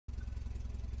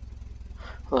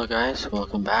Hello guys,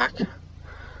 welcome back.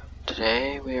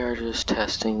 Today we are just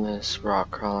testing this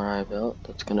rock crawler I built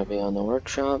that's going to be on the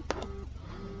workshop.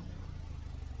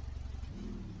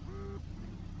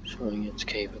 Showing its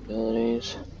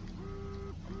capabilities.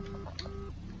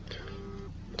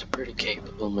 It's a pretty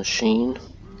capable machine.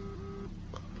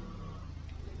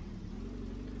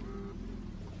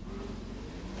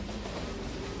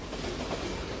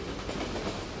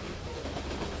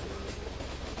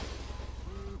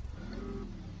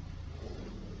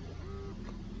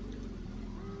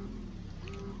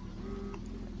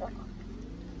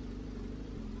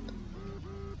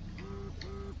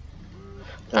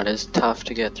 Now, it is tough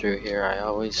to get through here. I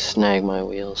always snag my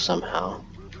wheels somehow.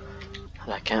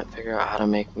 And I can't figure out how to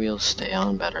make wheels stay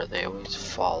on better. They always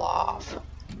fall off.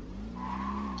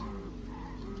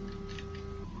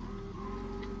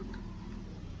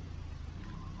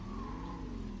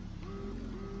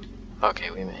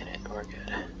 Okay, we made it. We're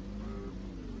good.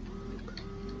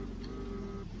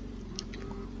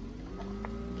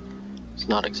 It's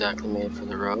not exactly made for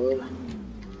the road.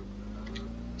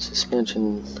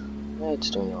 Suspension,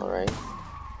 it's doing alright.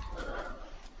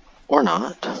 Or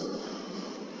not.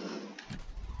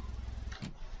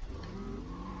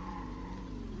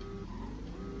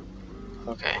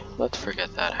 Okay, let's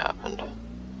forget that happened.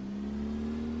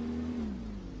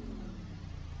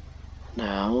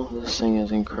 Now, this thing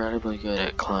is incredibly good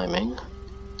at climbing.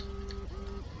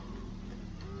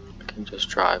 I can just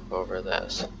drive over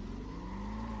this.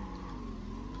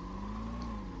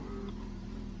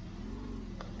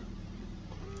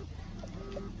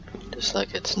 Just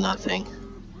like it's nothing.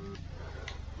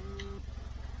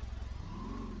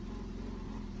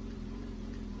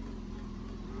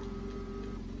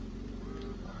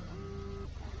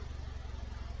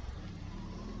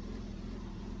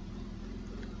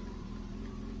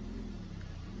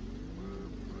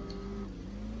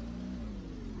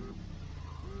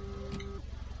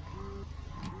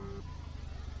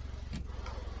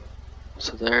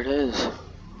 So there it is.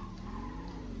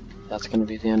 That's going to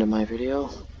be the end of my video.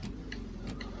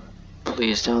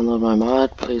 Please download my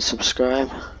mod, please subscribe,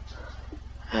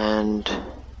 and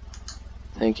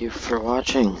thank you for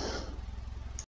watching.